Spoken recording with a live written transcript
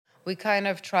we kind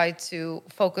of try to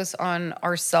focus on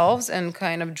ourselves and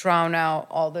kind of drown out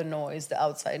all the noise, the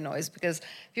outside noise. Because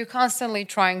if you're constantly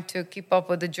trying to keep up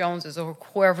with the Joneses or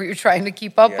whoever you're trying to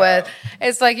keep up with,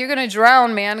 it's like you're going to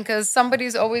drown, man, because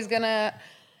somebody's always going to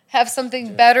have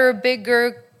something better,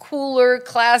 bigger, cooler,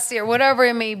 classier, whatever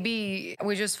it may be.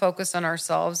 We just focus on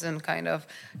ourselves and kind of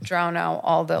drown out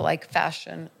all the like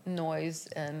fashion noise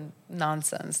and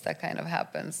nonsense that kind of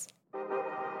happens.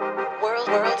 World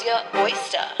your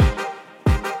oyster.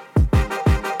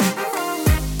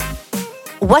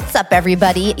 What's up,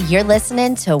 everybody? You're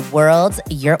listening to World's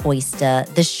Your Oyster,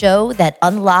 the show that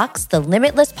unlocks the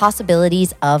limitless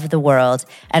possibilities of the world.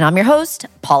 And I'm your host,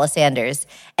 Paula Sanders.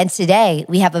 And today,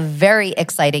 we have a very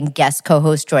exciting guest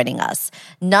co-host joining us.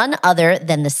 None other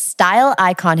than the style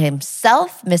icon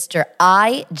himself, Mr.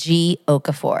 I.G.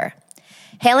 Okafor.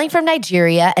 Hailing from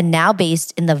Nigeria and now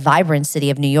based in the vibrant city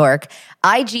of New York,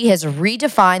 IG has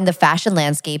redefined the fashion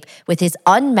landscape with his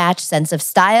unmatched sense of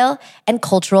style and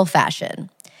cultural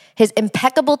fashion. His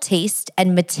impeccable taste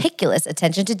and meticulous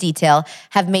attention to detail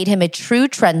have made him a true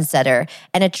trendsetter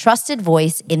and a trusted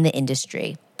voice in the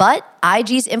industry. But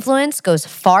IG's influence goes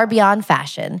far beyond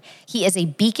fashion. He is a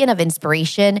beacon of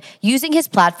inspiration, using his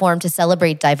platform to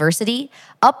celebrate diversity,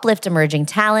 uplift emerging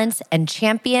talents, and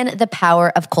champion the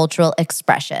power of cultural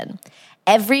expression.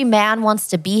 Every man wants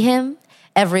to be him.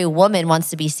 Every woman wants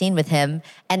to be seen with him.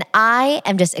 And I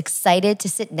am just excited to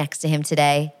sit next to him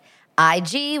today.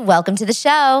 IG, welcome to the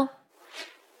show.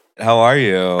 How are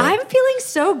you? I'm feeling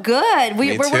so good.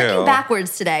 We're too. working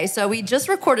backwards today. So we just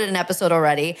recorded an episode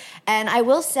already. And I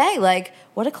will say, like,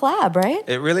 what a collab, right?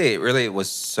 It really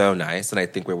was so nice. And I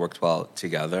think we worked well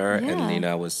together. Yeah. And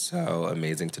Lena was so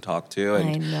amazing to talk to. And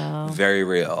I know. very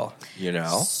real, you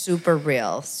know? Super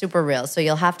real, super real. So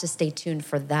you'll have to stay tuned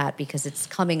for that because it's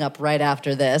coming up right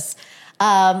after this.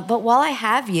 But while I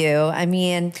have you, I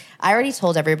mean, I already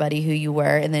told everybody who you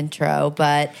were in the intro,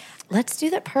 but let's do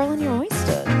that pearl in your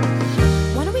oyster.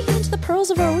 Why don't we get into the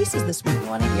pearls of our oysters this week? I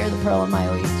want to hear the pearl in my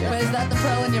oyster. Wait, is that the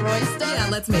pearl in your oyster? Yeah,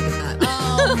 let's make it that.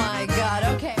 Oh my God,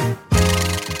 okay.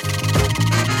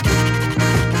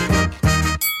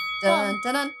 Dun,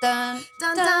 dun, dun, dun,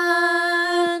 dun,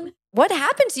 dun. What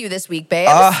happened to you this week, babe?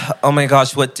 Oh my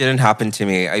gosh, what didn't happen to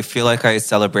me? I feel like I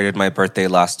celebrated my birthday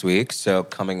last week. So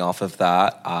coming off of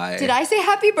that, Did I say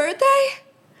happy birthday?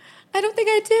 I don't think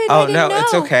I did. Oh, I didn't no, know.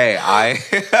 it's okay.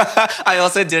 I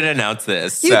also did announce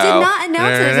this. You did not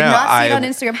announce it. I did not see it on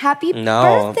Instagram. Happy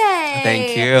birthday.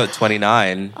 Thank you.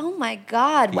 29. Oh my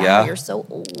God. Wow, Yeah. you're so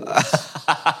old.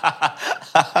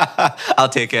 I'll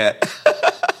take it.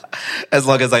 As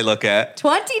long as I look it.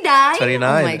 29?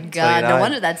 29. Oh my God. 29. No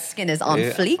wonder that skin is on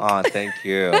fleek. Oh, thank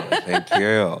you. Thank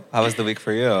you. How was the week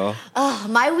for you? Oh,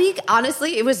 my week,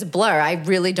 honestly, it was a blur. I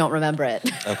really don't remember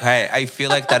it. Okay. I feel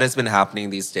like that has been happening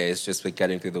these days, just with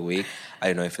getting through the week. I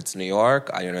don't know if it's New York.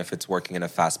 I don't know if it's working in a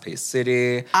fast-paced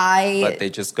city. But they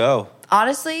just go.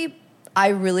 Honestly, I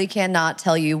really cannot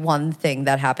tell you one thing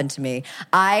that happened to me.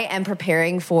 I am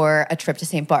preparing for a trip to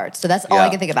St. Bart's. So that's all I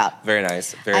can think about. Very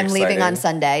nice. Very I'm exciting. leaving on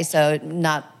Sunday, so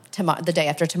not tomorrow, the day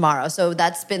after tomorrow. So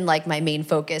that's been like my main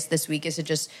focus this week is to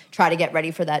just try to get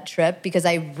ready for that trip because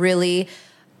I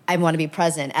want to be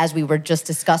present as we were just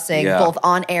discussing both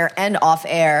on air and off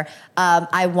air.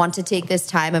 I want to take this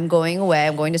time. I'm going away.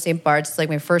 I'm going to St. Bart's. It's like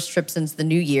my first trip since the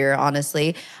new year,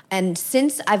 honestly. And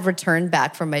since I've returned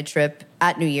back from my trip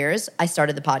at New Year's, I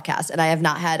started the podcast and I have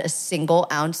not had a single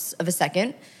ounce of a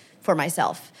second for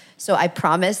myself. So I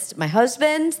promised my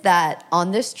husband that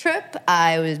on this trip,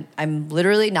 I'm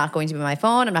literally not going to be on my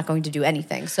phone. I'm not going to do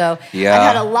anything. So I've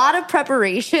had a lot of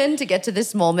preparation to get to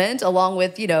this moment, along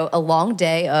with, a long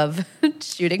day of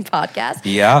shooting podcasts.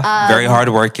 Yeah, very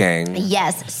hardworking.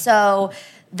 Yes. So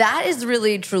that is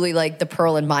really, truly like the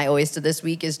pearl in my oyster this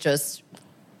week is just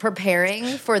preparing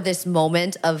for this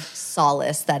moment of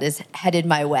solace that is headed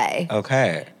my way.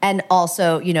 Okay. And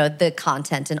also, the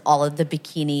content and all of the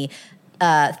bikini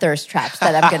thirst traps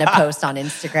that I'm going to post on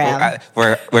Instagram.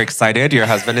 We're excited. Your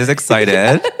husband is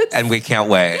excited, and we can't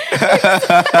wait.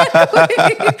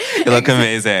 You look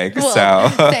amazing. Well,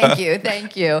 thank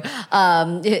you.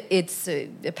 It's a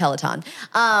Peloton.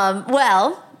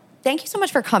 Thank you so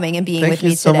much for coming and being with me today.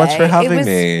 Thank you so much for having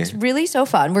me. It was really so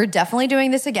fun. We're definitely doing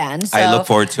this again. So I look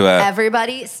forward to it.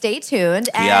 Everybody stay tuned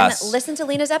and listen to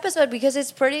Lena's episode because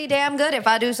it's pretty damn good if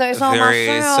I do say so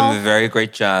myself. Some very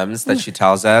great gems that she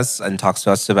tells us and talks to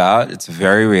us about. It's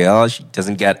very real. She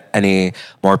doesn't get any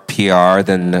more PR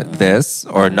than this,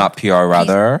 or not PR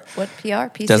rather. What PR?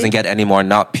 PC? Doesn't get any more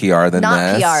not PR than not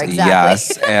this. Not PR, exactly.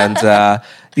 Yes, and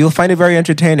you'll find it very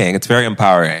entertaining. It's very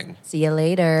empowering. See you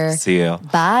later. See you.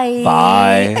 Bye.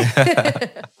 Bye.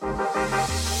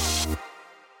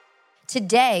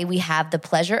 Today, we have the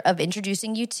pleasure of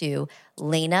introducing you to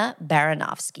Lena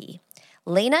Baranovsky.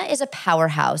 Lena is a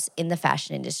powerhouse in the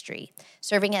fashion industry,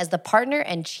 serving as the partner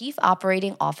and chief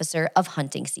operating officer of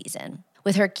Hunting Season.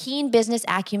 With her keen business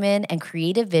acumen and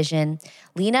creative vision,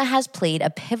 Lena has played a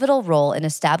pivotal role in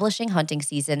establishing Hunting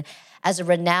Season as a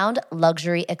renowned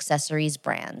luxury accessories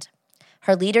brand.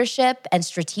 Her leadership and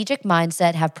strategic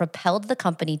mindset have propelled the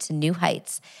company to new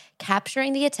heights,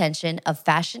 capturing the attention of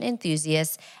fashion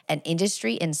enthusiasts and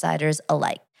industry insiders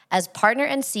alike. As partner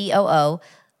and COO,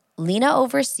 Lena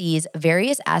oversees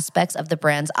various aspects of the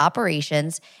brand's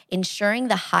operations, ensuring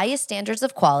the highest standards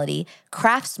of quality,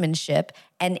 craftsmanship,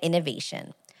 and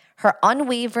innovation. Her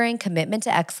unwavering commitment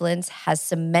to excellence has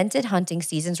cemented Hunting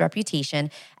Season's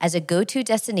reputation as a go-to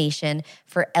destination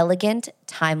for elegant,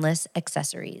 timeless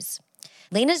accessories.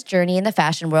 Lena's journey in the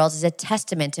fashion world is a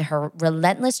testament to her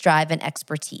relentless drive and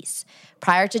expertise.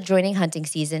 Prior to joining Hunting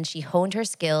Season, she honed her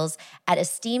skills at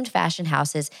esteemed fashion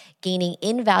houses, gaining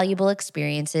invaluable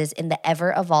experiences in the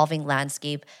ever-evolving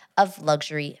landscape of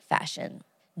luxury fashion.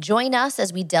 Join us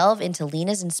as we delve into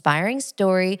Lena's inspiring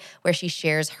story, where she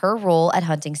shares her role at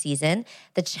Hunting Season,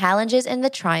 the challenges and the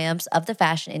triumphs of the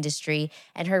fashion industry,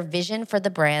 and her vision for the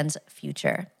brand's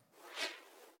future.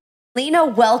 Lena,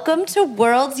 welcome to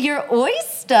World's Your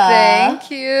Oyster. Thank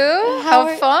you.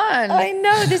 How fun. I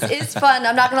know, this is fun.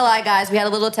 I'm not going to lie, guys. We had a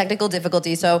little technical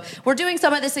difficulty, so we're doing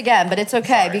some of this again, but it's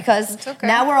okay because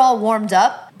now we're all warmed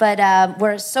up. But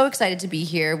we're so excited to be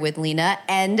here with Lena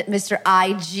and Mr.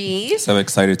 IG. So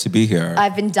excited to be here.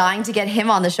 I've been dying to get him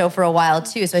on the show for a while,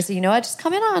 too. So I said, you know what, just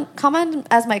come on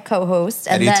as my co-host.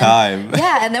 And anytime.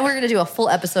 And then we're going to do a full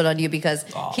episode on you because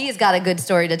he's got a good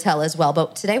story to tell as well.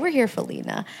 But today we're here for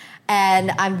Lena.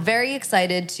 And I'm very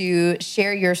excited to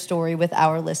share your story with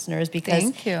our listeners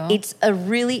because it's a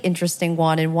really interesting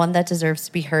one and one that deserves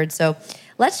to be heard. So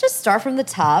let's just start from the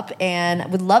top,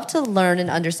 and would love to learn and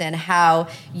understand how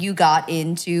you got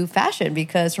into fashion,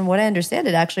 because from what I understand,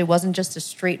 it actually wasn't just a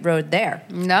straight road there.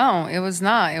 No, it was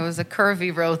not. It was a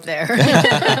curvy road there.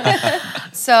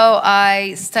 So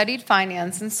I studied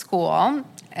finance in school,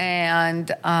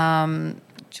 and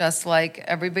just like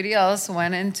everybody else,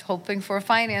 went in hoping for a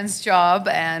finance job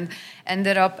and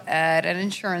ended up at an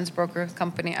insurance broker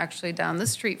company actually down the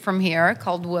street from here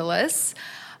called Willis.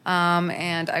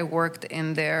 And I worked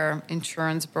in their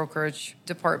insurance brokerage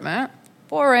department.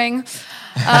 Boring.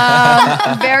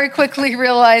 Very quickly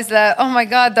realized that, oh my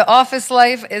God, the office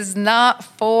life is not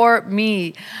for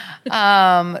me. So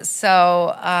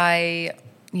I,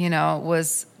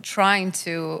 was trying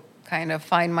to kind of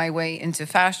find my way into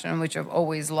fashion, which I've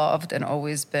always loved and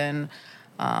always been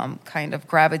kind of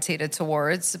gravitated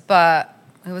towards. But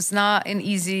it was not an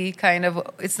easy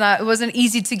it wasn't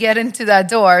easy to get into that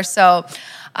door. So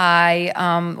I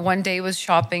one day was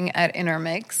shopping at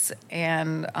Intermix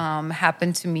and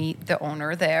happened to meet the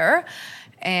owner there.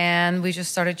 And we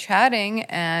just started chatting,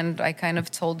 and I kind of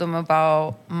told him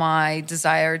about my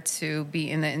desire to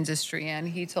be in the industry, and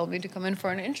he told me to come in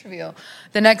for an interview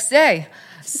the next day.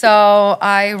 So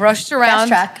I rushed around.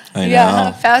 Fast track. I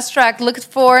know. Fast track. Looked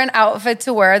for an outfit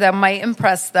to wear that might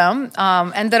impress them.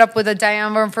 Ended up with a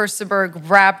Diane von Furstenberg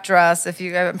wrap dress.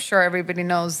 I'm sure everybody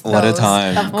knows those. What a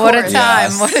time. What a time.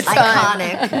 Yes. What a time.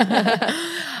 Iconic.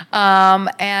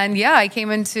 I came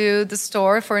into the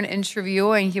store for an interview,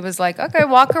 and he was like, okay,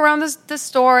 walk around the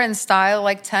store and style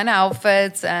like 10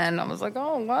 outfits. And I was like,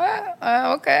 oh, what?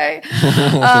 Okay.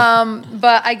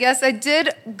 But I guess I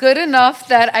did good enough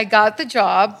that I got the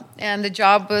job, and the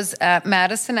job was at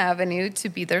Madison Avenue to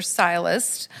be their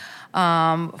stylist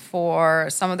for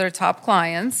some of their top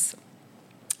clients.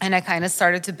 And I kind of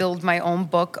started to build my own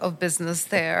book of business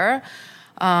there.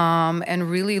 And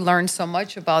really learned so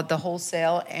much about the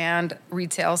wholesale and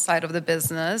retail side of the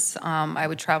business. I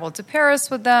would travel to Paris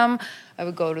with them. I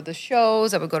would go to the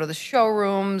shows. I would go to the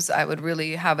showrooms. I would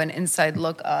really have an inside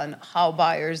look on how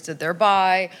buyers did their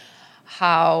buy,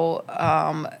 how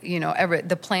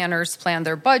the planners plan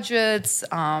their budgets,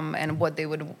 and what they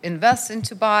would invest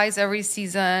into buys every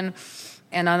season.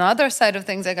 And on the other side of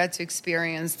things, I got to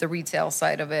experience the retail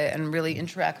side of it and really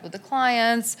interact with the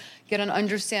clients, get an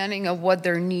understanding of what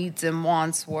their needs and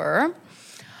wants were.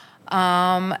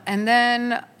 And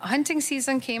then Hunting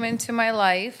Season came into my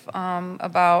life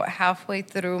about halfway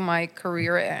through my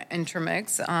career at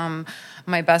Intermix.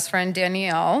 My best friend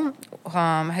Danielle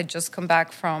had just come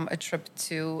back from a trip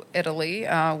to Italy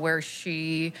where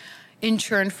she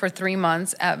interned for 3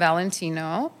 months at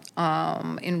Valentino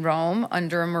in Rome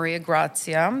under Maria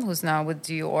Grazia, who's now with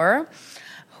Dior,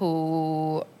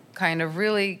 who kind of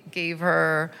really gave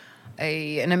her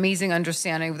an amazing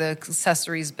understanding of the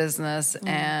accessories business,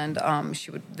 and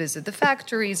she would visit the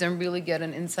factories and really get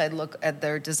an inside look at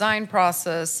their design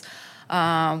process,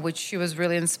 which she was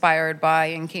really inspired by,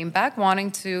 and came back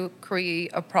wanting to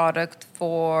create a product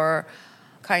for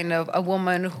kind of a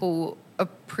woman who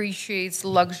appreciates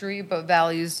luxury but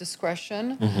values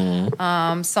discretion.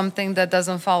 Something that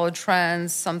doesn't follow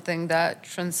trends, something that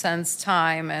transcends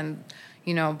time, and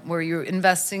where you're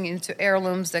investing into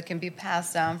heirlooms that can be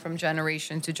passed down from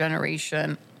generation to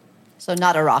generation. So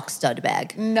not a rock stud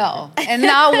bag. No, and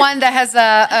not one that has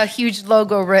a huge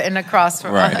logo written across.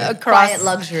 Across Quiet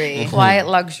luxury. Quiet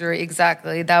luxury,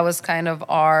 exactly. That was kind of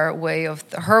her way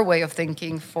of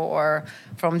thinking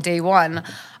from day one.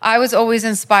 I was always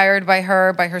inspired by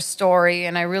her story,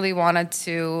 and I really wanted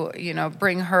to,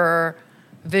 bring her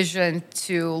vision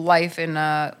to life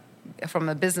from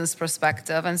a business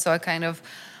perspective. And so I kind of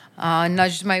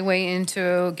nudged my way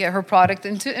into get her product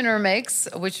into Intermix,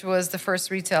 which was the first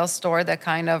retail store that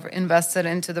kind of invested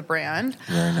into the brand.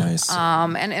 Very nice.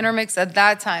 And Intermix at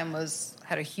that time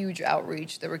had a huge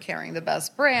outreach. They were carrying the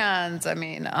best brands. I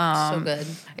mean, so good.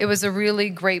 It was a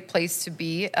really great place to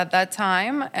be at that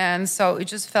time. And so it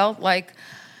just felt like,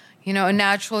 a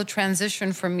natural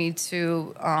transition for me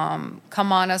to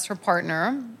come on as her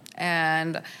partner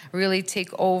and really take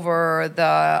over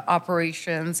the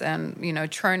operations and,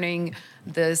 turning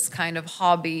this kind of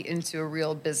hobby into a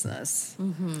real business.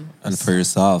 And for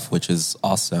yourself, which is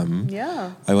awesome.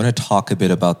 Yeah. I want to talk a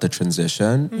bit about the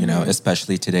transition,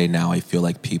 especially today now. I feel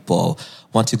like people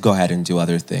want to go ahead and do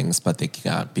other things, but they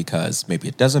can't because maybe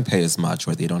it doesn't pay as much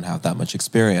or they don't have that much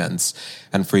experience.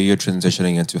 And for you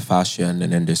transitioning into fashion,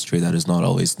 an industry that is not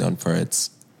always known for its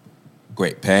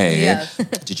great pay. Yes.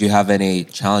 Did you have any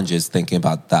challenges thinking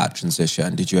about that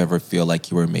transition? Did you ever feel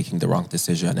like you were making the wrong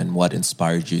decision? And what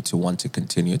inspired you to want to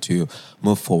continue to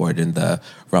move forward in the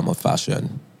realm of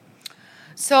fashion?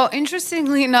 So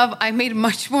interestingly enough, I made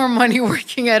much more money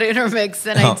working at Intermix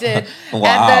than I did Wow.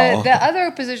 at the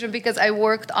other position because I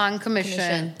worked on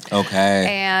commission. Okay.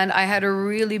 And I had a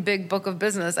really big book of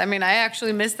business. I mean, I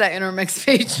actually missed that Intermix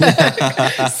paycheck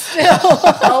still.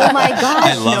 Oh my gosh.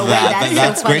 I love that.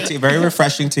 That's so great. funny. Very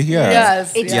refreshing to hear.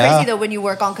 Yes. It's Yeah. crazy though when you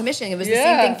work on commission. It was the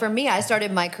same thing for me. I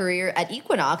started my career at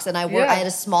Equinox and I had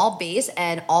a small base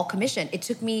and all commission. It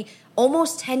took me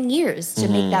almost 10 years to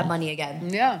make that money again.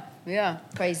 Yeah.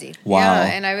 Crazy. Wow.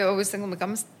 Yeah, and I always think, like,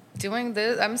 I'm doing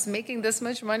this, I'm making this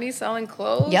much money selling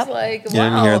clothes. Yep. Like, You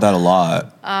didn't hear that a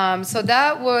lot. So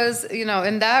that was,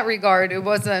 in that regard, it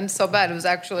wasn't so bad. It was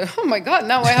actually, oh my God,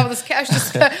 now I have this cash to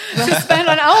spend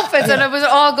on outfits, and it would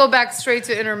all go back straight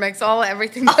to Intermix.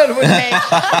 Everything that would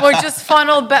make would just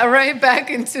funnel right back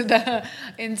into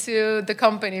the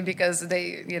company because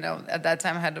they, at that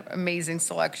time had an amazing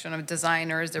selection of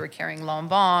designers. They were carrying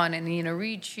Lanvin and Nina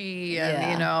Ricci,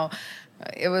 and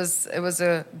it was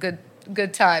a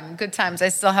good time. Good times. I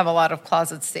still have a lot of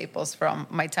closet staples from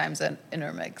my times at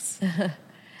Intermix.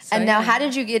 And now, how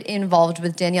did you get involved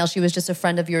with Danielle? She was just a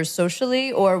friend of yours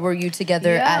socially, or were you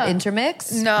together at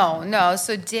Intermix? No.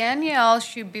 So Danielle,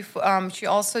 she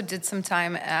also did some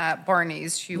time at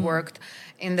Barney's. She worked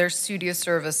in their studio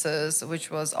services,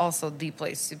 which was also the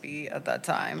place to be at that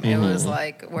time. It was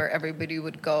like where everybody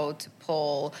would go to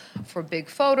pull for big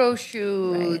photo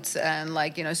shoots and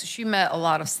so she met a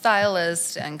lot of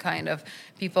stylists and kind of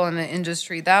people in the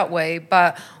industry that way.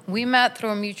 But we met through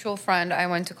a mutual friend. I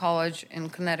went to college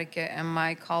in Connecticut and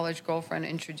my college girlfriend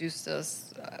introduced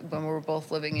us when we were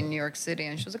both living in New York City.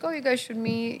 And she was like, oh, you guys should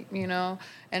meet,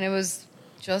 and it was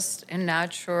just a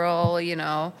natural,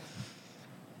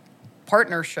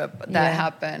 partnership that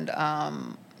happened.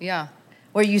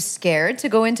 Were you scared to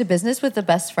go into business with the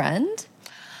best friend?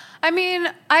 I mean,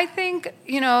 I think,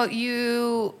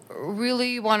 you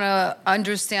really want to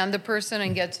understand the person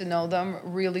and get to know them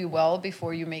really well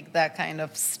before you make that kind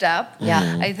of step.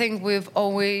 Yeah. I think we've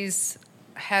always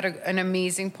had an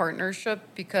amazing partnership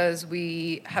because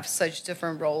we have such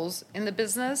different roles in the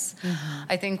business.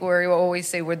 I think we always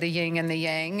say we're the yin and the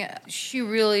yang. She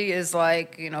really is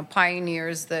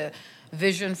pioneers the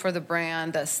vision for the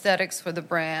brand, the aesthetics for the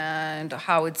brand,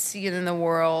 how it's seen in the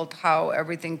world, how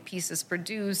everything piece is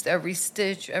produced, every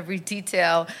stitch, every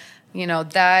detail.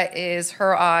 That is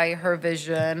her eye, her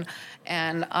vision,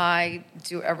 and I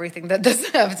do everything that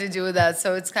doesn't have to do with that.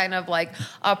 So it's kind of like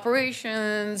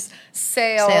operations,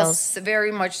 sales.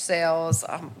 Very much sales,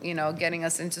 getting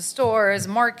us into stores,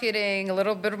 marketing, a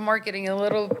little bit of marketing, a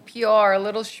little PR, a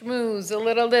little schmooze, a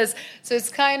little this. So it's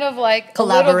kind of like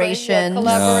collaboration.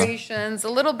 Collaborations, a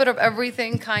little bit of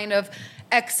everything, kind of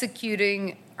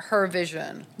executing her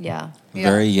vision. Yeah.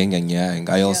 Very yin and yang.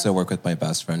 I also work with my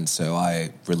best friend, so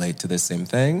I relate to the same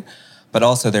thing. But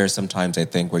also there are some times, I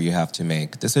think, where you have to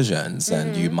make decisions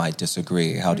and you might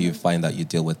disagree. How do you find that you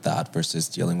deal with that versus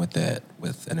dealing with it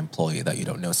with an employee that you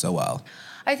don't know so well?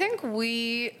 I think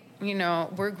we're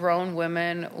grown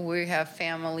women. We have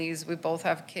families. We both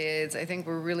have kids. I think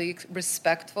we're really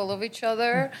respectful of each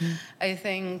other. I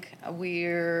think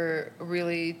we're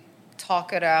really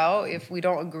talk it out. If we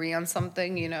don't agree on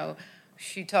something,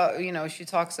 she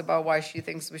talks about why she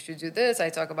thinks we should do this. I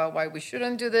talk about why we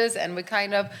shouldn't do this, and we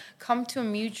kind of come to a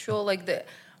mutual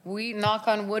we, knock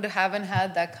on wood, haven't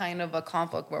had that kind of a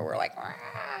conflict where we're like,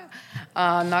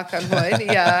 knock on wood.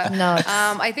 Yeah. No,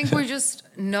 I think we just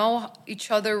know each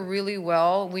other really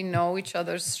well. We know each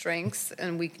other's strengths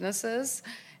and weaknesses,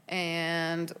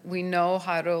 and we know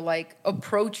how to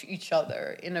approach each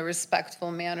other in a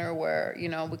respectful manner where,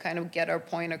 we kind of get our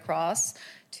point across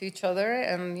to each other.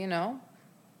 And,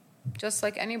 just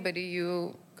like anybody,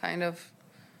 you kind of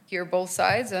hear both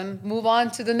sides and move on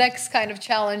to the next kind of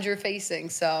challenge you're facing.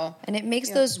 So, and it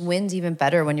makes those wins even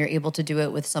better when you're able to do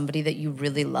it with somebody that you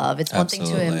really love. It's one thing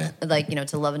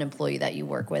to love an employee that you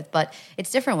work with, but it's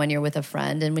different when you're with a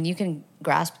friend, and when you can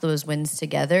grasp those wins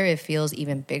together, it feels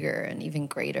even bigger and even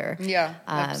greater. Yeah,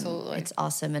 absolutely. It's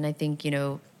awesome. And I think,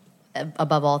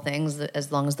 above all things,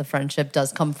 as long as the friendship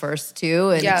does come first too,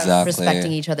 and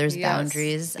respecting each other's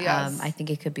boundaries, I think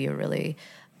it could be a really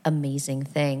amazing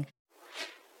thing.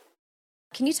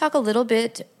 Can you talk a little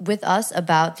bit with us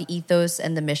about the ethos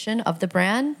and the mission of the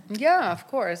brand? Yeah, of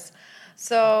course.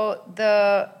 So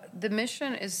the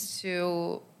mission is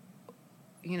to,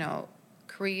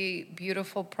 create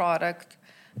beautiful product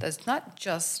that's not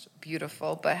just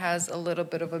beautiful, but has a little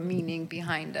bit of a meaning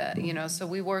behind it. So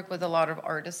we work with a lot of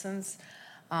artisans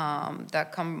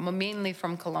that come mainly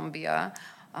from Colombia.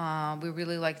 We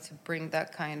really like to bring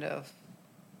that kind of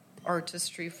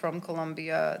artistry from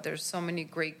Colombia. There's so many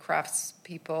great crafts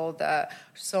people that are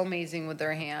so amazing with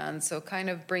their hands. So kind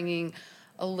of bringing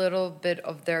a little bit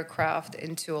of their craft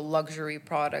into a luxury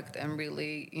product and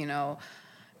really,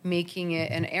 making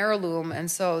it an heirloom. And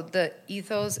so the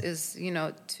ethos is,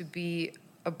 to be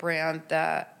a brand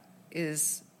that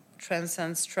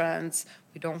transcends trends.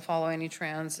 We don't follow any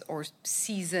trends or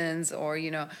seasons or,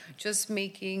 just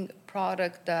making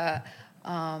product that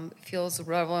feels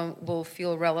relevant, will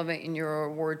feel relevant in your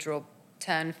wardrobe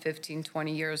 10, 15,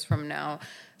 20 years from now.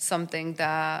 Something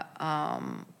that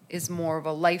is more of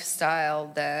a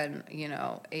lifestyle than,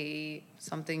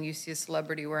 something you see a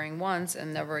celebrity wearing once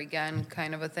and never again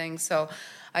kind of a thing. So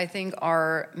I think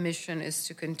our mission is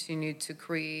to continue to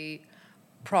create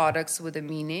products with a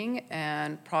meaning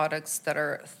and products that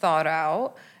are thought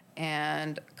out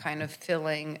and kind of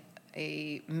filling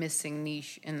a missing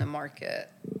niche in the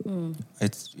market.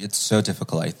 It's so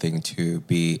difficult, I think, to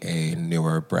be a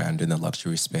newer brand in the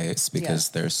luxury space because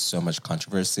there's so much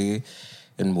controversy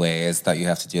in ways that you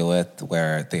have to deal with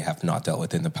where they have not dealt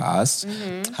with in the past.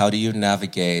 How do you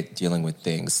navigate dealing with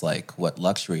things like what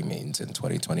luxury means in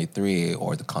 2023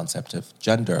 or the concept of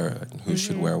gender and who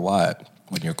should wear what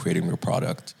when you're creating your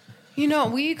product?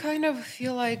 We kind of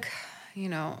feel like,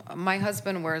 my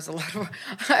husband wears a lot of,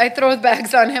 I throw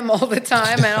bags on him all the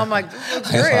time, and I'm like, this looks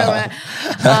great, man.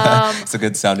 It's a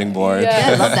good sounding board. Yeah, I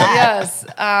love that. Yes.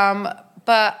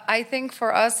 But I think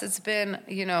for us, it's been,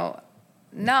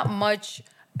 not much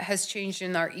has changed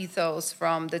in our ethos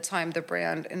from the time the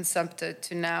brand incepted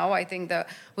to now. I think that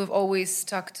we've always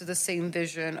stuck to the same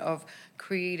vision of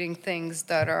creating things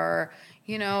that are,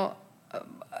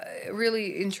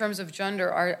 really, in terms of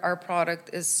gender, our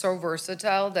product is so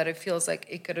versatile that it feels like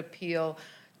it could appeal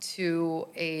to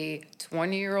a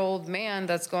 20-year-old man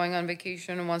that's going on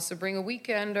vacation and wants to bring a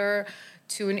weekender,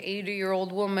 to an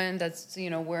 80-year-old woman that's,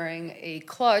 wearing a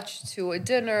clutch, to a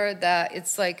dinner. That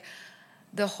it's like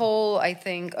the whole, I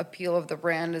think, appeal of the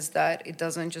brand is that it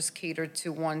doesn't just cater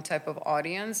to one type of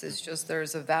audience. It's just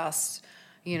there's a vast,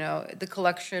 the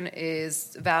collection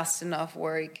is vast enough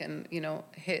where it can,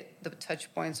 hit the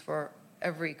touch points for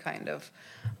every kind of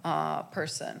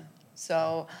person.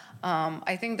 So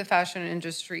I think the fashion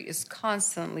industry is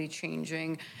constantly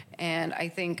changing. And I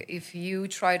think if you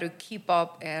try to keep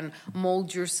up and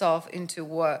mold yourself into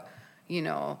what,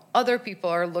 other people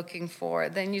are looking for,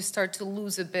 then you start to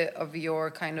lose a bit of your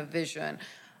kind of vision.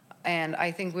 And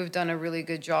I think we've done a really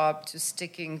good job to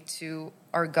sticking to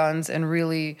our guns and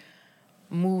really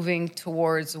moving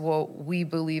towards what we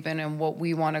believe in and what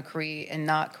we want to create, and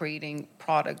not creating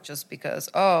product just because,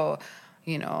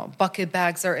 bucket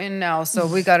bags are in now, so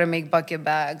we got to make bucket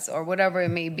bags or whatever it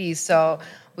may be. So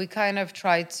we kind of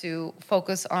try to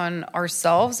focus on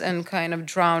ourselves and kind of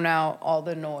drown out all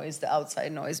the noise, the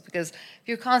outside noise. Because if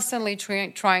you're constantly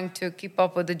trying to keep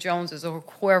up with the Joneses or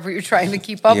whoever you're trying to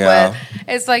keep up with,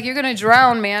 it's like you're going to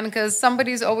drown, man, because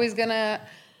somebody's always going to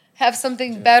have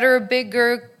something better,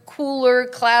 bigger, cooler,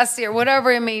 classier,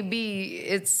 whatever it may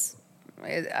be.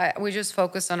 We just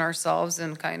focus on ourselves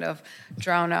and kind of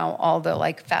drown out all the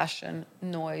like fashion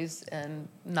noise and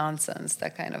nonsense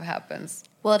that kind of happens.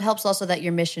 Well, it helps also that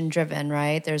you're mission driven,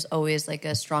 right? There's always like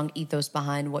a strong ethos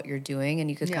behind what you're doing,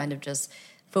 and you could kind of just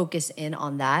focus in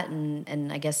on that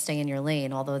and I guess stay in your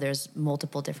lane, although there's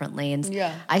multiple different lanes.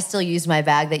 Yeah. I still use my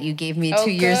bag that you gave me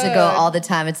 2 years ago all the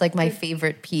time. It's like my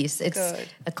favorite piece. It's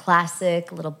a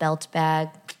classic little belt bag.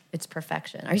 It's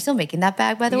perfection. Are you still making that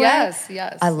bag, by the way? Yes.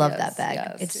 I love that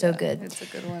bag. It's so good. It's a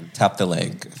good one. Tap the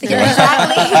link. Yeah,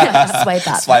 exactly. Swipe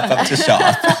up. Swipe up to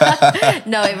shop.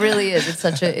 No, it really is.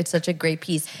 It's such a great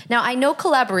piece. Now, I know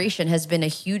collaboration has been a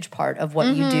huge part of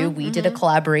what you do. We did a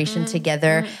collaboration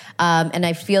together, and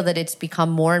I feel that it's become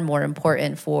more and more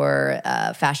important for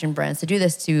fashion brands to do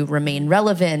this to remain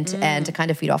relevant and to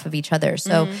kind of feed off of each other.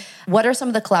 So, what are some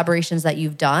of the collaborations that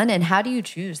you've done, and how do you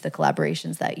choose the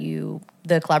collaborators that you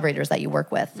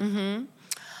work with?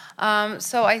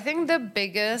 So I think the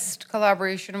biggest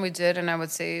collaboration we did, and I would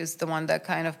say is the one that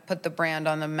kind of put the brand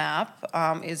on the map,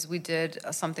 is we did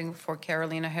something for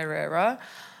Carolina Herrera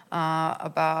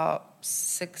about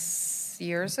 6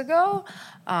 years ago.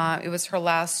 It was her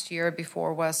last year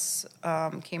before Wes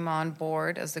came on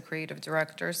board as the creative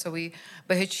director.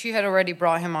 But she had already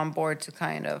brought him on board to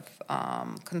kind of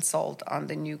consult on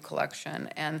the new collection.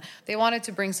 And they wanted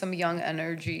to bring some young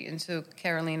energy into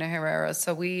Carolina Herrera.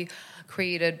 So we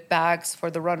created bags for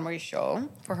her runway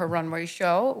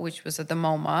show, which was at the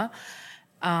MoMA.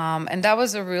 And that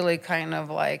was a really kind of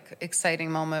like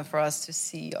exciting moment for us to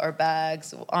see our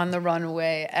bags on the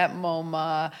runway at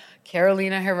MoMA.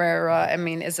 Carolina Herrera, I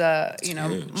mean, is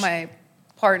my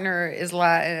partner is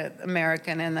Latin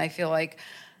American, and I feel like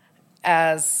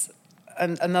as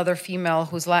another female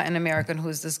who's Latin American,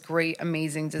 who's this great,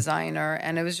 amazing designer,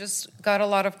 and it was just got a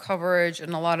lot of coverage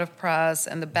and a lot of press,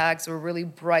 and the bags were really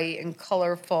bright and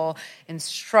colorful and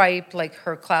striped, like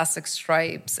her classic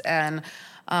stripes, and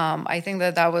I think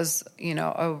that was,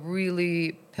 a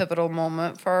really pivotal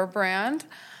moment for our brand.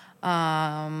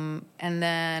 And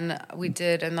then we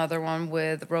did another one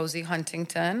with Rosie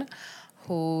Huntington,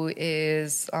 who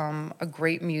is a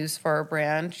great muse for our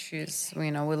brand. She's,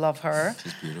 we love her.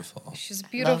 She's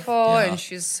beautiful. And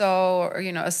she's so,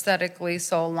 aesthetically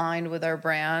so aligned with our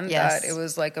brand that it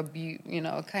was like a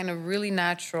kind of really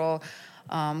natural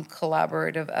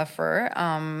collaborative effort.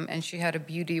 And she has a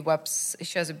beauty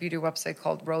website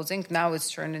called Rose Inc. Now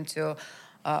it's turned into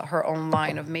her own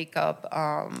line of makeup.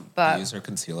 But I use her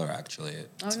concealer, actually.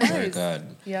 It's very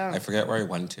good. Yeah. I forget where I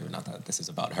went to. Not that this is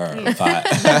about her,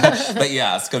 but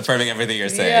yes, confirming everything you're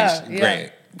saying.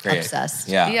 Great. Obsessed.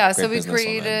 Yeah. So we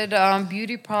created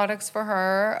beauty products for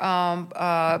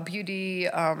her. Beauty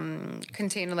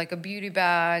container, like a beauty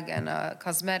bag and a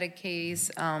cosmetic case.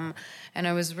 And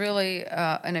it was really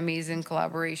an amazing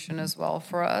collaboration as well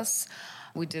for us.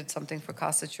 We did something for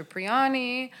Casa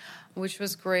Cipriani, which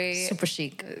was great. Super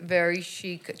chic. Very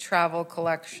chic travel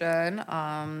collection.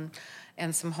 And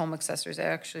some home accessories. I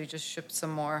actually just shipped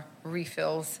some more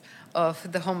refills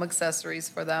of the home accessories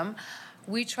for them.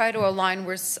 We try to align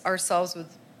ourselves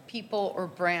with people or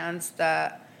brands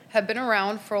that have been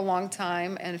around for a long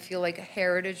time and feel like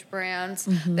heritage brands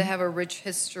that have a rich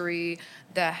history,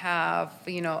 that have,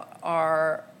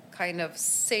 our kind of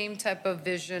same type of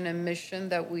vision and mission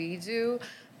that we do.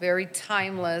 Very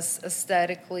timeless,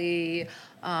 aesthetically.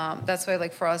 That's why,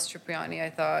 like, for us, Cipriani,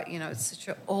 I thought, it's such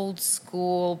an old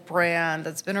school brand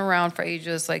that's been around for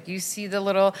ages. Like, you see the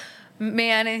little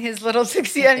man in his little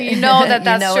tuxedo, and you know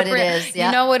that's what it is. Yeah.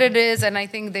 You know what it is, and I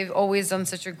think they've always done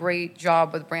such a great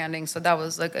job with branding. So that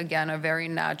was, like, again, a very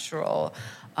natural.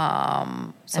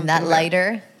 And that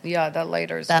lighter. That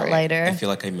lighter is that great. Lighter. I feel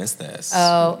like I missed this.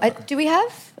 Oh, do we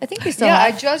have? I think we still have.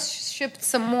 have. I just shipped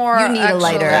some more. You need a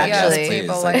lighter, actually. Yes,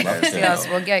 table lighters. Yes,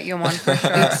 we'll get you one for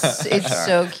sure. It's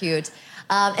so cute.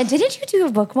 And didn't you do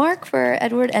a bookmark for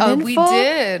Edward Enninful? We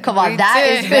did. Come on, that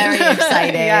is very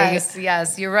exciting.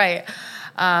 Yes, you're right.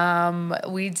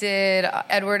 We did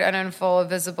Edward Enninful, A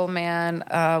Visible Man.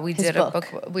 We His did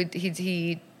book. a book.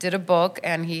 He did a book,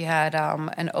 and he had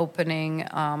an opening,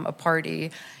 a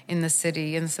party in the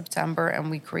city in September,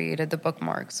 and we created the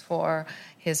bookmarks for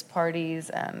his parties,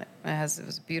 and it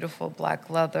was beautiful black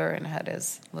leather and had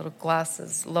his little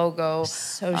glasses logo.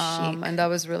 So chic. And that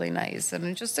was really nice,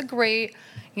 and just a great,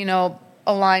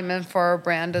 alignment for our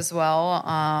brand as well.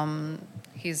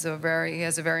 he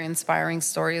has a very inspiring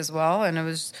story as well, and it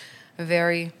was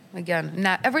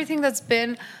not everything that's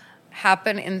been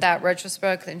happened in that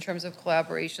retrospect in terms of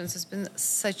collaborations has been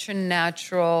such a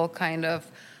natural kind of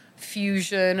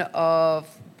fusion of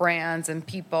brands and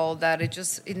people that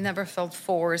it never felt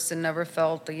forced and never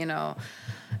felt,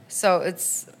 so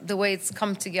it's the way it's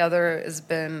come together has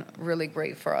been really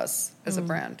great for us as a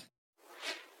brand.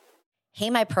 Hey,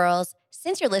 my pearls.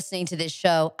 Since you're listening to this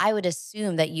show, I would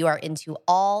assume that you are into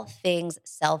all things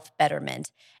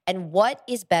self-betterment. And what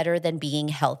is better than being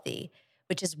healthy?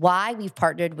 Which is why we've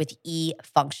partnered with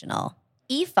eFunctional.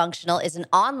 eFunctional is an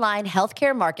online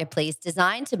healthcare marketplace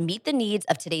designed to meet the needs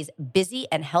of today's busy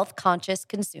and health-conscious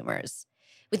consumers.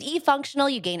 With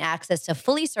eFunctional, you gain access to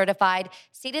fully certified,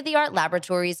 state-of-the-art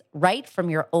laboratories right from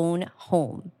your own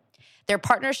home. Their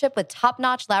partnership with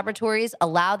top-notch laboratories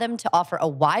allow them to offer a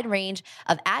wide range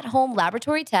of at-home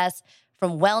laboratory tests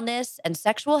from wellness and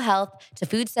sexual health to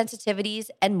food sensitivities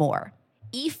and more.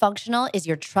 eFunctional is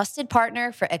your trusted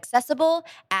partner for accessible,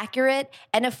 accurate,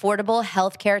 and affordable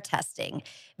healthcare testing.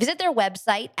 Visit their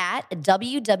website at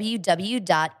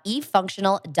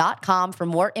www.efunctional.com for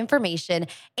more information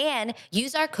and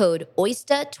use our code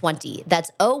OYSTA20.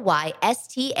 That's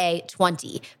OYSTA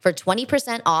 20 for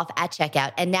 20% off at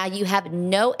checkout. And now you have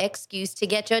no excuse to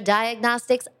get your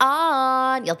diagnostics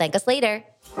on. You'll thank us later.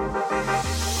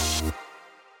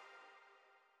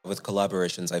 With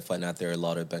collaborations, I find that there are a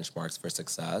lot of benchmarks for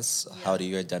success. Yeah. How do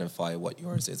you identify what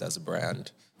yours is as a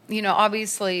brand?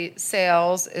 Obviously,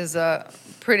 sales is a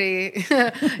pretty strong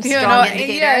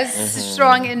indicator. Yes,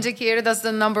 strong indicator. That's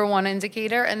the number one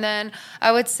indicator. And then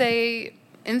I would say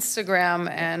Instagram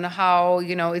and how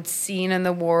it's seen in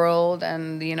the world,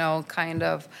 and kind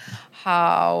of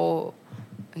how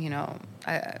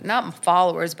not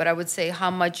followers, but I would say how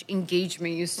much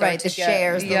engagement you start to the get.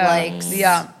 Shares, the likes.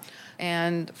 Yeah.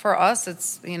 And for us,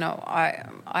 it's, I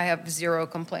have zero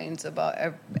complaints about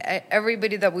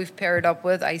everybody that we've paired up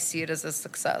with. I see it as a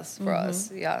success for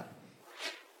us. Yeah.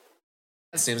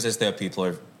 It seems as though people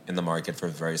are in the market for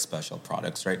very special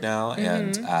products right now.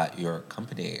 And at your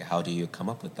company, how do you come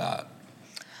up with that?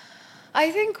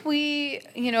 I think we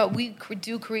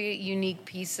do create unique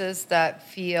pieces that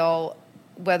feel,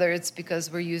 whether it's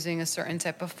because we're using a certain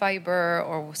type of fiber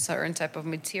or a certain type of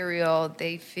material,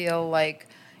 they feel like,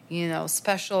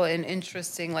 special and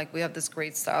interesting. Like we have this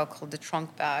great style called the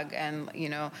trunk bag, and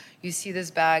you see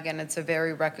this bag and it's a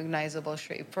very recognizable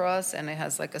shape for us, and it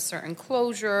has like a certain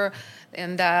closure,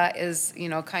 and that is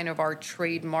kind of our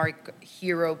trademark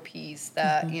hero piece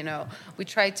that we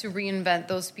try to reinvent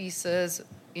those pieces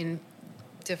in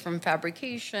different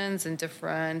fabrications and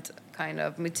different kind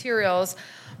of materials,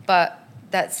 but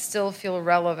that still feel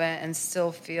relevant and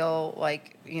still feel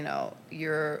like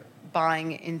you're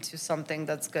buying into something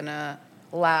that's gonna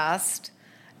last,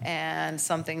 and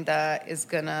something that is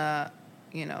gonna,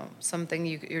 something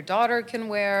your daughter can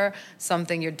wear,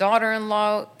 something your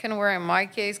daughter-in-law can wear. In my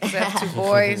case, because I have two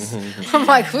boys, I'm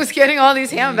like, who's getting all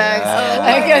these handbags? Yeah.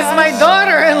 I guess my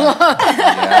daughter-in-law.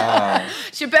 Yeah.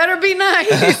 She better be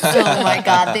nice. Oh my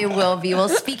God, they will be. Well,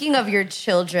 speaking of your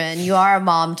children, you are a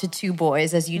mom to two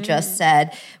boys, as you just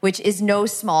said, which is no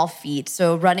small feat.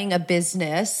 So running a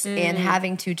business and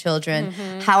having two children,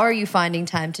 how are you finding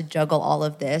time to juggle all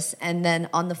of this? And then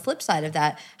on the flip side of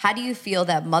that, how do you feel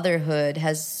that motherhood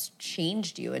has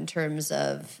changed you in terms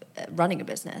of running a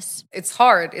business? It's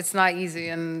hard. It's not easy.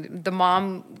 And the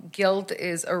mom guilt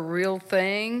is a real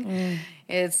thing.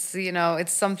 It's,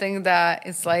 it's something that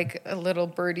it's like a little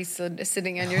birdie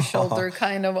sitting on your shoulder,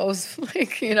 kind of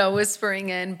like, whispering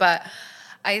in. But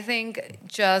I think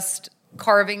just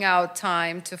carving out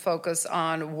time to focus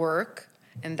on work,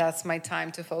 and that's my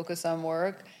time to focus on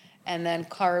work, and then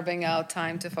carving out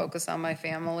time to focus on my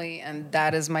family, and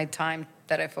that is my time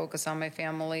that I focus on my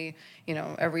family,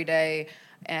 every day,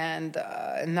 and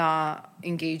not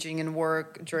engaging in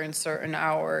work during certain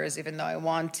hours, even though I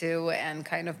want to, and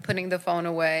kind of putting the phone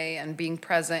away and being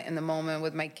present in the moment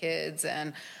with my kids.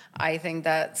 And I think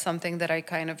that's something that I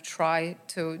kind of try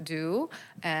to do.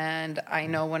 And I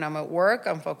know when I'm at work,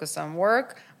 I'm focused on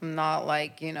work. I'm not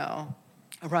like,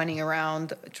 running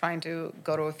around trying to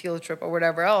go to a field trip or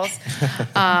whatever else.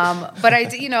 But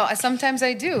sometimes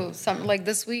I do. Like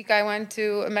this week I went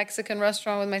to a Mexican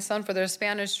restaurant with my son for their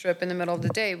Spanish trip in the middle of the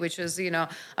day, which is,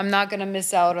 I'm not going to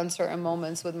miss out on certain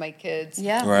moments with my kids.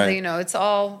 Yeah. Right. It's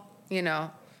all,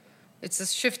 it's a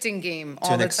shifting game all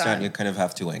the time. To an extent, you kind of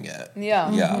have to wing it.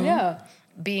 Yeah. Yeah.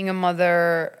 Being a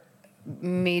mother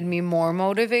made me more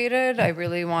motivated. I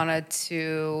really wanted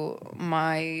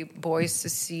my boys to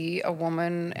see a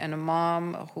woman and a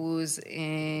mom who's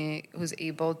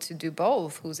able to do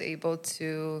both, who's able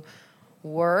to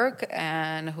work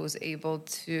and who's able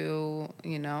to,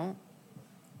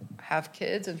 have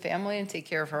kids and family and take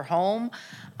care of her home.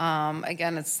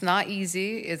 Again, it's not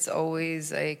easy. It's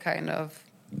always a kind of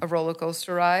a roller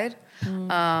coaster ride.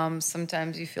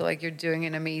 Sometimes you feel like you're doing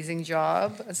an amazing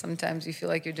job. Sometimes you feel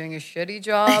like you're doing a shitty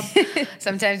job.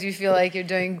 Sometimes you feel like you're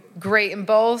doing great in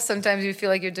both. Sometimes you feel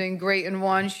like you're doing great in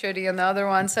one, shitty in the other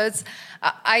one. So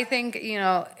I think,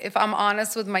 if I'm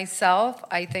honest with myself,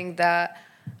 I think that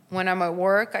when I'm at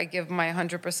work, I give my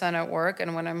 100% at work.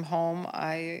 And when I'm home,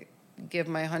 I give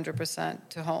my 100%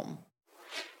 to home.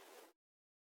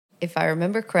 If I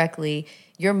remember correctly,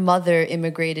 your mother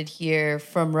immigrated here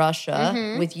from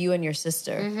Russia with you and your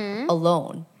sister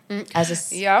alone as a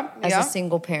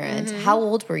single parent. How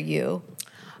old were you?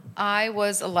 I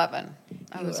was 11.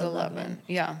 I was 11.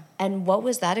 Yeah. And what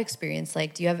was that experience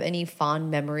like? Do you have any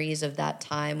fond memories of that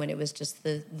time when it was just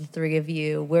the three of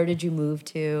you? Where did you move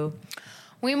to?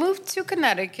 We moved to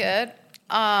Connecticut.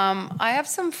 I have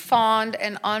some fond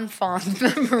and unfond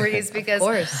memories because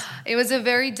it was a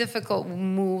very difficult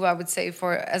move, I would say,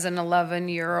 as an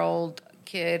 11-year-old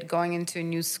kid going into a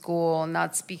new school,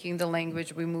 not speaking the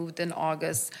language. We moved in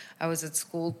August. I was at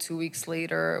school 2 weeks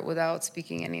later without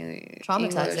speaking any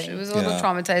English. It was a little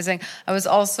traumatizing. I was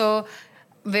also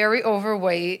very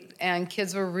overweight, and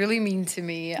kids were really mean to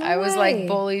me. I was like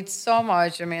bullied so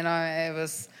much. I mean,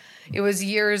 it was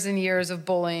years and years of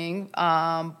bullying,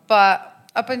 but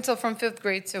up until from 5th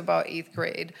grade to about 8th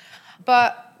grade.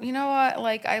 But you know what?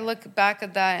 Like, I look back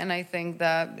at that and I think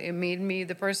that it made me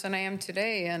the person I am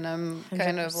today. And I'm 100%.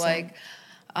 Kind of like,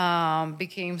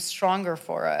 became stronger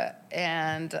for it.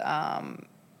 And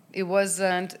it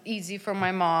wasn't easy for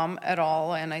my mom at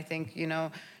all. And I think,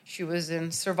 she was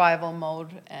in survival mode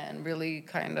and really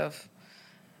kind of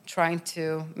trying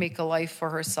to make a life for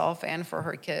herself and for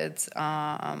her kids.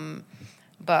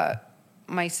 But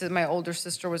my older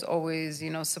sister was always,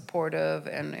 supportive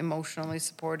and emotionally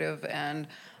supportive, and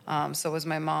so was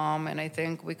my mom. And I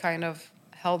think we kind of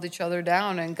held each other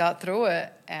down and got through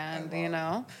it. And,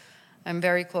 I'm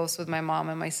very close with my mom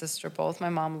and my sister both. My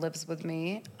mom lives with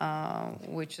me,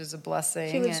 which is a blessing.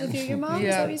 She lives with you, your mom? Yeah.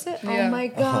 Is that what you said? Yeah. Oh, my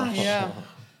gosh. Yeah.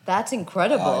 That's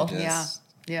incredible.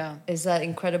 Yeah. Is that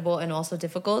incredible and also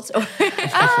difficult?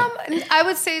 I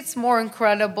would say it's more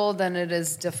incredible than it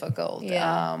is difficult.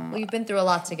 Yeah. We've been through a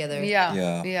lot together.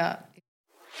 Yeah.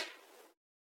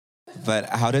 But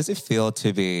how does it feel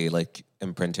to be like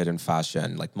imprinted in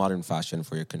fashion, like modern fashion,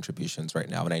 for your contributions right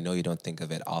now? And I know you don't think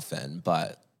of it often,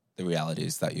 but the reality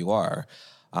is that you are.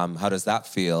 How does that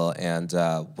feel? And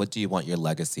what do you want your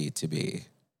legacy to be?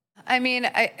 I mean,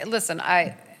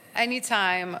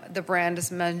 anytime the brand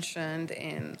is mentioned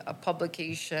in a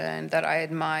publication that I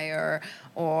admire,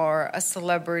 or a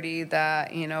celebrity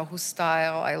that, whose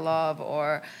style I love,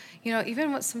 or,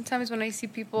 even sometimes when I see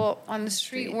people on the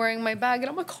street wearing my bag, and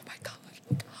I'm like, oh my God.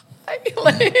 I feel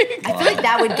like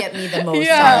that would get me the most,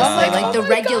 honestly. Like the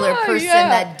regular person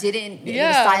that didn't, the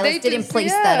stylist didn't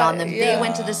place that on them. They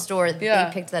went to the store, they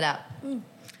picked that up.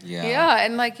 Yeah,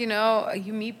 and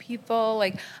you meet people.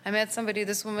 Like, I met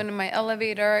this woman in my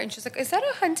elevator, and she's like, "Is that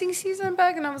a hunting season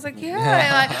bag?" And I was like,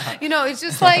 "Yeah." And it's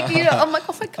just like, I'm like,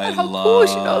 "Oh my God, how cool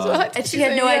she knows what hunting season." And she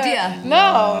had no idea.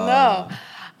 No.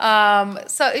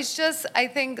 So it's just, I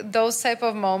think those type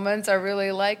of moments are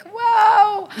really like,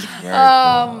 wow.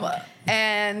 Cool.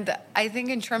 And I think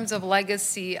in terms of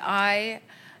legacy, I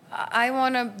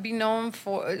want to be known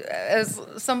as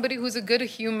somebody who's a good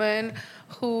human,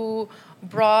 who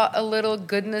brought a little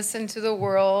goodness into the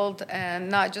world, and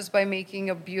not just by making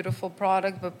a beautiful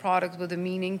product, but product with a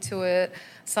meaning to it,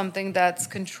 something that's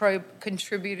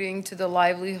contributing to the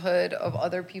livelihood of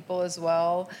other people as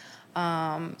well,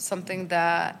 something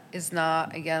that is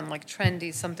not, again, like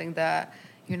trendy, something that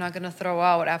you're not going to throw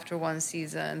out after one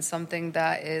season, something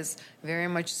that is very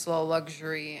much slow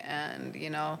luxury, and,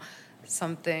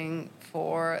 something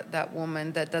for that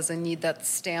woman that doesn't need that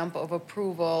stamp of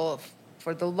approval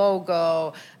for the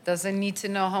logo, doesn't need to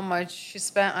know how much she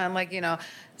spent on,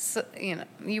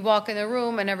 you walk in a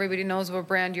room and everybody knows what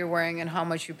brand you're wearing and how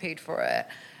much you paid for it.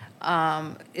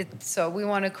 So we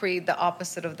want to create the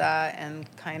opposite of that and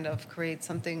kind of create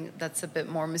something that's a bit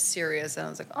more mysterious. And I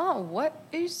was like, oh, what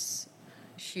is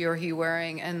she or he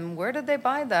wearing? And where did they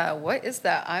buy that? What is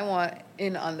that? I want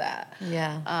in on that.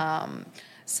 Yeah.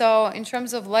 So in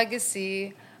terms of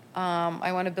legacy,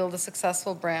 I want to build a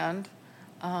successful brand.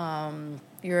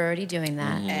 You're already doing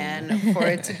that. And for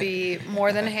it to be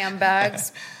more than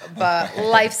handbags, but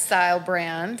lifestyle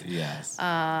brand. Yes.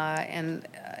 And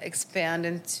expand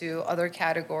into other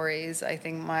categories. I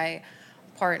think my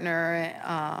partner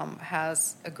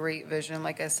has a great vision,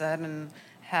 like I said, and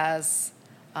has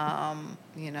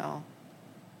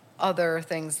other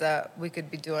things that we could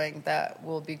be doing that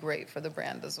will be great for the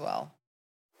brand as well.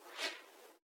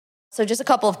 So just a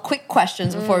couple of quick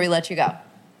questions before we let you go.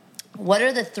 What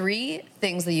are the 3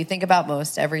 things that you think about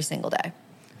most every single day?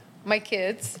 My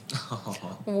kids,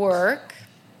 work,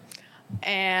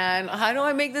 and how do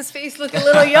I make this face look a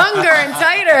little younger and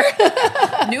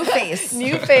tighter? New face.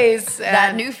 New face.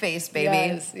 That new face,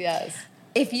 baby. Yes.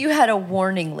 If you had a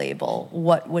warning label,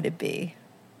 what would it be?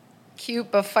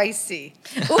 Cute but feisty.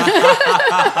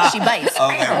 She bites. Oh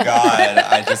my God,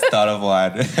 I just thought of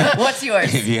one. What's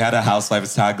yours? If you had a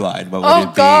Housewife's tagline, what would Oh, it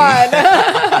be? God.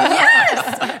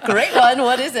 Yes! Great one.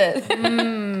 What is it?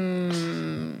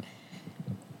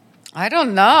 I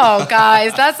don't know,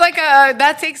 guys.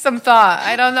 That takes some thought.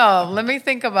 I don't know. Let me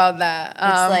think about that.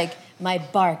 It's like, my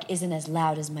bark isn't as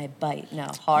loud as my bite. No,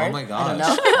 hard. Oh my gosh. I don't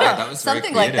know. Yeah, that was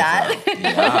Something very like that. creative,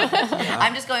 though. Yeah.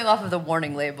 I'm just going off of the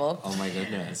warning label. Oh my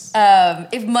goodness.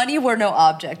 If money were no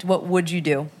object, what would you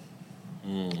do?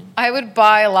 I would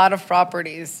buy a lot of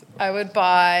properties. I would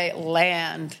buy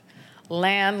land.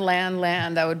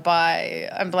 I would buy.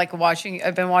 I've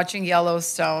been watching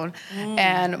Yellowstone,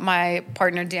 and my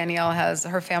partner Danielle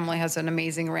her family has an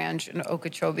amazing ranch in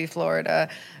Okeechobee, Florida.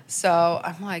 So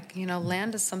I'm like,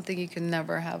 land is something you can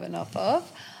never have enough of.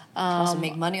 Also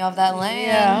make money off that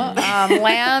land. Yeah,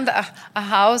 land, a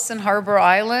house in Harbor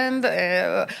Island,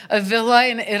 a villa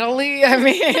in Italy. I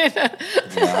mean,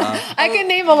 I can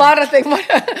name a lot of things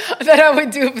that I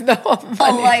would do with the whole A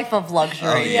money. life of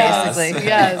luxury, basically.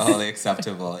 Yes. Only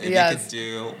acceptable. If Yes. you could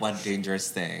do one dangerous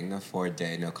thing for a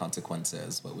day, no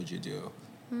consequences, what would you do?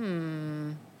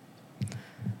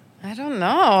 I don't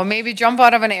know. Maybe jump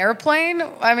out of an airplane.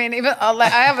 I mean, even I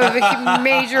have a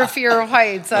major fear of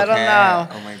heights. I don't Okay. know.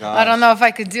 Oh my gosh. I don't know if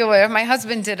I could do it. My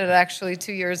husband did it actually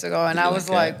 2 years ago, and Did I you was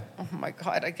like like, it? oh my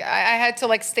God. I had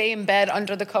to stay in bed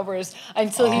under the covers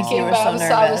until he came were back. so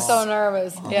I was so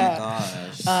nervous. Oh Yeah.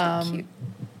 my gosh. Cute.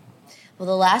 Well,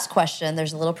 the last question,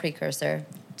 there's a little precursor.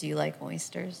 Do you like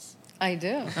oysters? I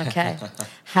do. Okay.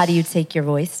 How do you take your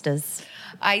oysters?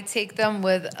 I take them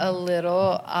with a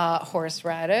little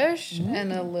horseradish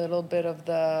and a little bit of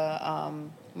the,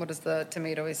 what is the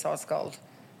tomatoey sauce called?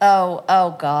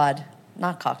 Oh God.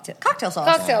 Not cocktail. Cocktail sauce.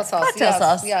 Cocktail sauce. Cocktail yes,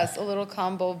 sauce. Yes, a little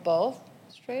combo of both.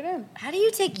 Straight in. How do you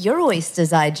take your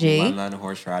oysters, IG? Lemon,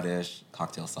 horseradish,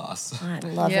 cocktail sauce. I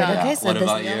love Yeah. it. Okay, so What this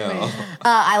about you?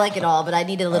 I like it all, but I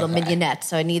need a little mignonette.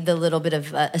 So I need the little bit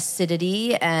of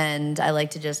acidity, and I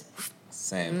like to just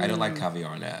Same. I don't like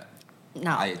caviar in it.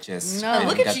 no. I just No. I don't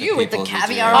Look at get you with the people who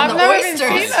caviar do. on I've the never even oysters.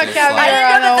 seen It's a just caviar like- I didn't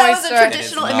know on that an that was a oyster. It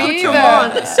is traditional not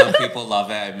accoutrement. good. Some people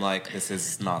love it. I'm like, this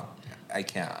is not. I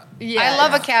can't. I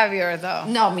love a caviar though.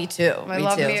 No, me too. I me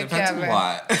love too. me a Depends on caviar.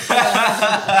 what.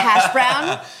 Hash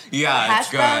brown. Yeah, Hash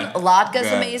it's good. brown, latke's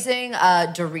Good. amazing.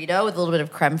 Dorito with a little bit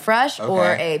of creme fraiche,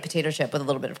 or Okay. a potato chip with a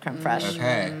little bit of creme fraiche.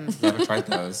 Okay, never tried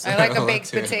those. I like a Will baked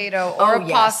too. potato or Oh, a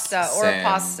yes. pasta or a Same.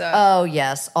 pasta. Oh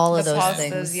yes, all of the those pasta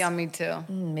things. is yummy too.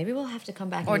 Maybe we'll have to come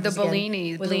back Or and the do this again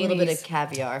bellinis, with a little bit bellinis. of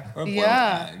caviar. Or a boiled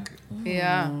Yeah. egg.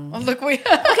 Yeah. Oh, look, we. Okay,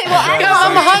 well,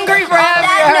 I'm hungry for on caviar.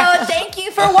 that note, thank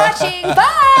you for watching.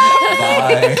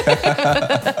 Bye.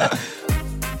 Bye.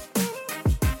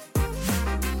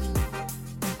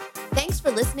 Thanks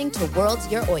for listening to World's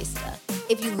Your Oyster.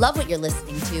 If you love what you're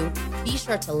listening to, be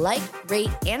sure to like, rate,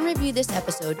 and review this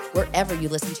episode wherever you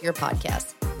listen to your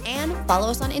podcasts. And follow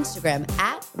us on Instagram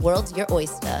at World's Your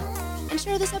Oyster. And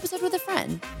share this episode with a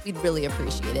friend. We'd really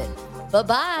appreciate it.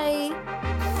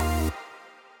 Bye-bye.